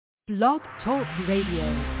Blog Talk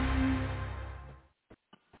Radio.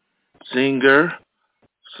 Singer,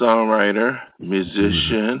 songwriter,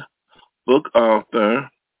 musician, book author,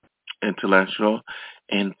 intellectual,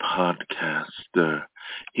 and podcaster.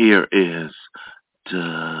 Here is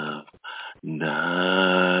Dove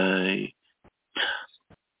Night.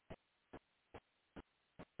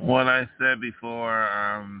 What I said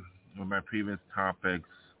before with my previous topics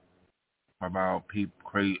about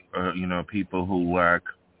people who lack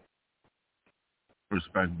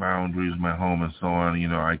respect boundaries, my home, and so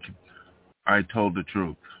on. I told the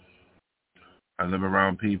truth. I live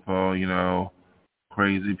around people,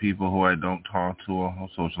 crazy people who I don't talk to or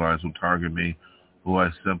socialize, who target me, who I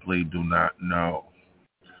simply do not know.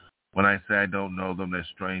 When I say I don't know them, they're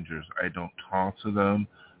strangers. I don't talk to them.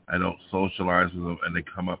 I don't socialize with them, and they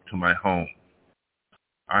come up to my home.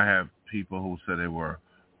 I have people who said they were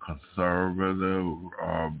conservative,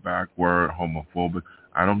 backward, homophobic.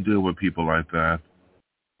 I don't deal with people like that.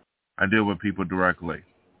 I deal with people directly.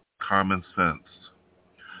 Common sense.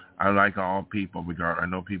 I like all people. I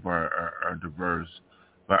know people are diverse,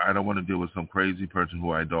 but I don't want to deal with some crazy person who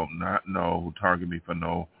I don't not know, who target me for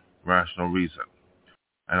no rational reason.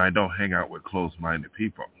 And I don't hang out with closed-minded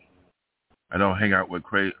people. I don't hang out with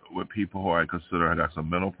people who I consider got some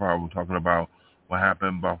mental problem. Talking about what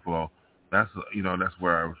happened in Buffalo, that's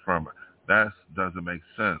where I was from. That doesn't make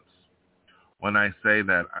sense. When I say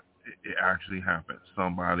that, it actually happened.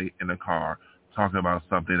 Somebody in a car talking about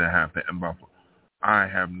something that happened in Buffalo. I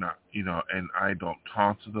have not, and I don't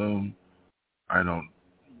talk to them. I don't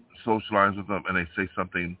socialize with them, and they say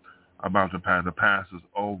something about the past. The past is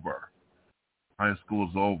over. High school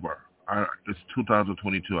is over. It's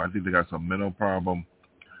 2022. I think they got some mental problem.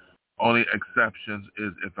 Only exceptions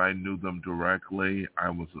is if I knew them directly.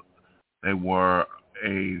 They were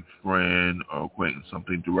a friend or acquaintance,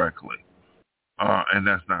 something directly. And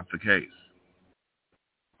that's not the case.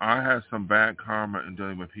 I have some bad karma in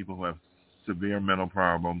dealing with people who have severe mental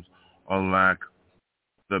problems or lack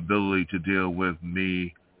the ability to deal with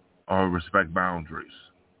me or respect boundaries.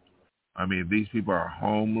 I mean, if these people are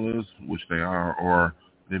homeless, which they are, or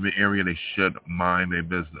they're in an area they should mind their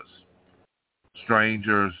business.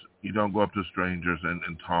 Strangers, you don't go up to strangers and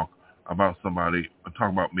talk about somebody,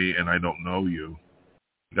 talk about me and I don't know you.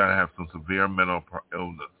 You got to have some severe mental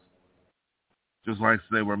illness. Just like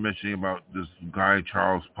they were mentioning about this guy,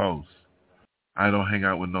 Charles Post. I don't hang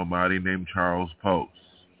out with nobody named Charles Post.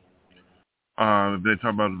 If they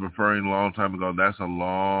talk about referring a long time ago, that's a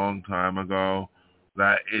long time ago.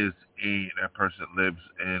 That person lives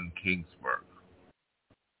in Kingsburg.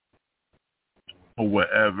 Or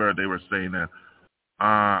wherever they were saying that.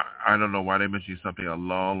 I don't know why they mentioned something a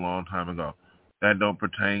long, long time ago. That don't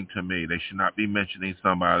pertain to me. They should not be mentioning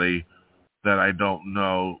somebody that I don't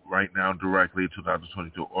know right now directly in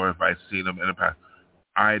 2022, or if I've seen them in the past.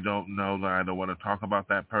 I don't know that I don't want to talk about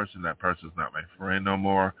that person. That person's not my friend no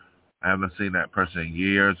more. I haven't seen that person in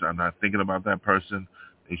years. I'm not thinking about that person.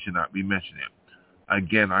 They should not be mentioning it.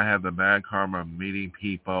 Again, I have the bad karma of meeting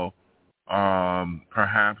people.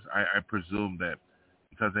 Perhaps I presume that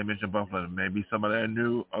because they mentioned Buffalo, maybe somebody I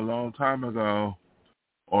knew a long time ago,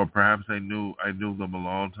 or perhaps I knew them a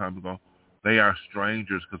long time ago. They are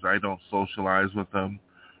strangers because I don't socialize with them.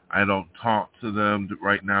 I don't talk to them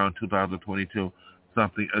right now in 2022.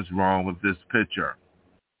 Something is wrong with this picture.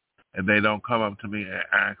 And they don't come up to me and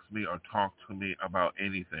ask me or talk to me about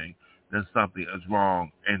anything, then something is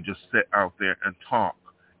wrong, and just sit out there and talk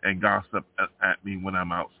and gossip at me when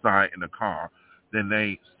I'm outside in the car, then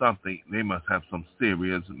they must have some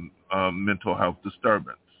serious mental health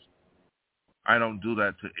disturbance. I don't do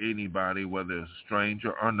that to anybody, whether it's a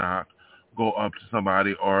stranger or not, go up to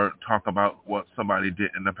somebody or talk about what somebody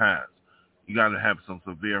did in the past. You got to have some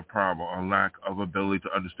severe problem or lack of ability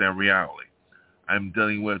to understand reality. I'm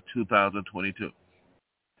dealing with 2022.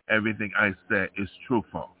 Everything I said is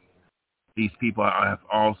truthful. These people have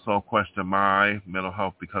also questioned my mental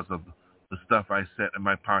health because of the stuff I said in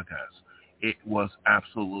my podcast. It was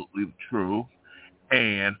absolutely true,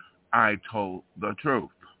 and I told the truth.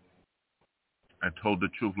 I told the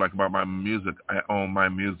truth, like about my music. I own my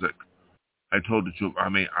music. I told the truth. I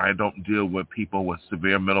mean, I don't deal with people with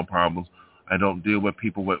severe mental problems. I don't deal with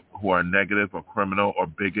people who are negative or criminal or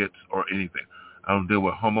bigots or anything. I don't deal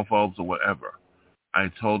with homophobes or whatever.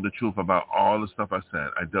 I told the truth about all the stuff I said.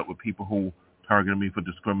 I dealt with people who targeted me for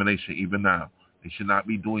discrimination even now. They should not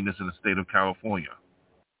be doing this in the state of California.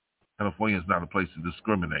 California is not a place to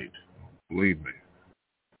discriminate. Believe me.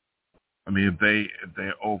 I mean, if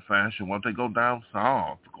they're old-fashioned, why don't they go down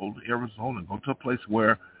south, go to Arizona, go to a place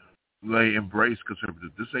where they embrace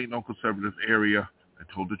conservatives. This ain't no conservative area.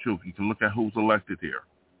 I told the truth. You can look at who's elected here.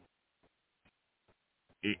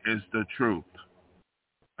 It is the truth.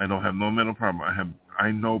 I don't have no mental problem.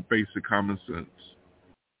 I know basic common sense.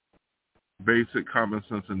 Basic common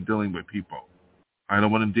sense in dealing with people. I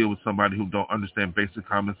don't want to deal with somebody who don't understand basic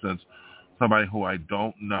common sense, somebody who I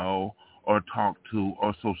don't know or talk to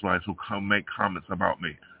or socialize who make comments about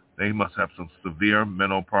me. They must have some severe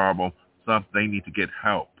mental problem. They need to get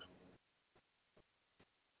help.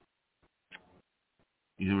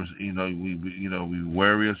 We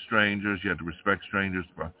wary of strangers. You have to respect strangers,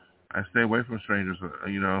 but I stay away from strangers.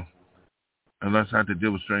 Unless I have to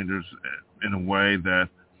deal with strangers in a way that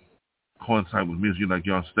coincide with music, like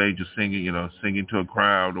you're on stage, you're singing, singing to a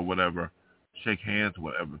crowd or whatever, shake hands,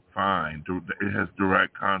 whatever. Fine. It has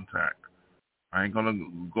direct contact. I ain't gonna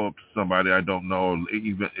go up to somebody I don't know, or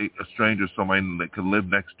even a stranger, somebody that could live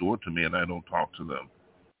next door to me, and I don't talk to them.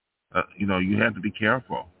 You have to be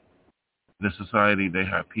careful. In this society, they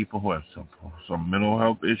have people who have some mental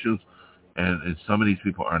health issues, and some of these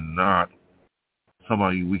people are not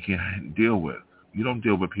somebody we can deal with. You don't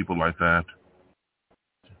deal with people like that.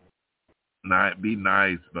 Not be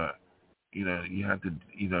nice, but you have to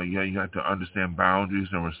you have to understand boundaries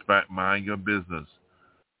and respect. Mind your business.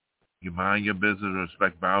 You mind your business and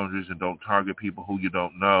respect boundaries, and don't target people who you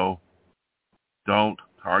don't know. Don't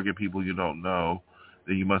target people you don't know.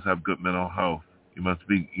 Then you must have good mental health. You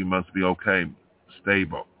must be okay,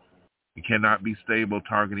 stable. You cannot be stable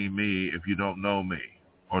targeting me if you don't know me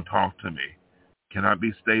or talk to me. You cannot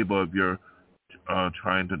be stable if you're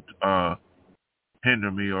trying to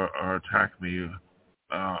hinder me or attack me,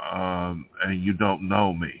 and you don't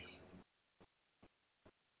know me.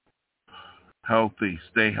 Healthy,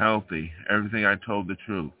 stay healthy. Everything I told the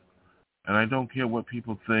truth. And I don't care what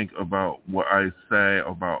people think about what I say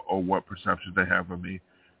about or what perceptions they have of me.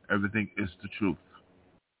 Everything is the truth.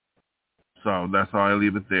 So that's all I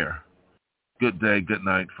leave it there. Good day, good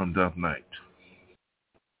night from Dove Night.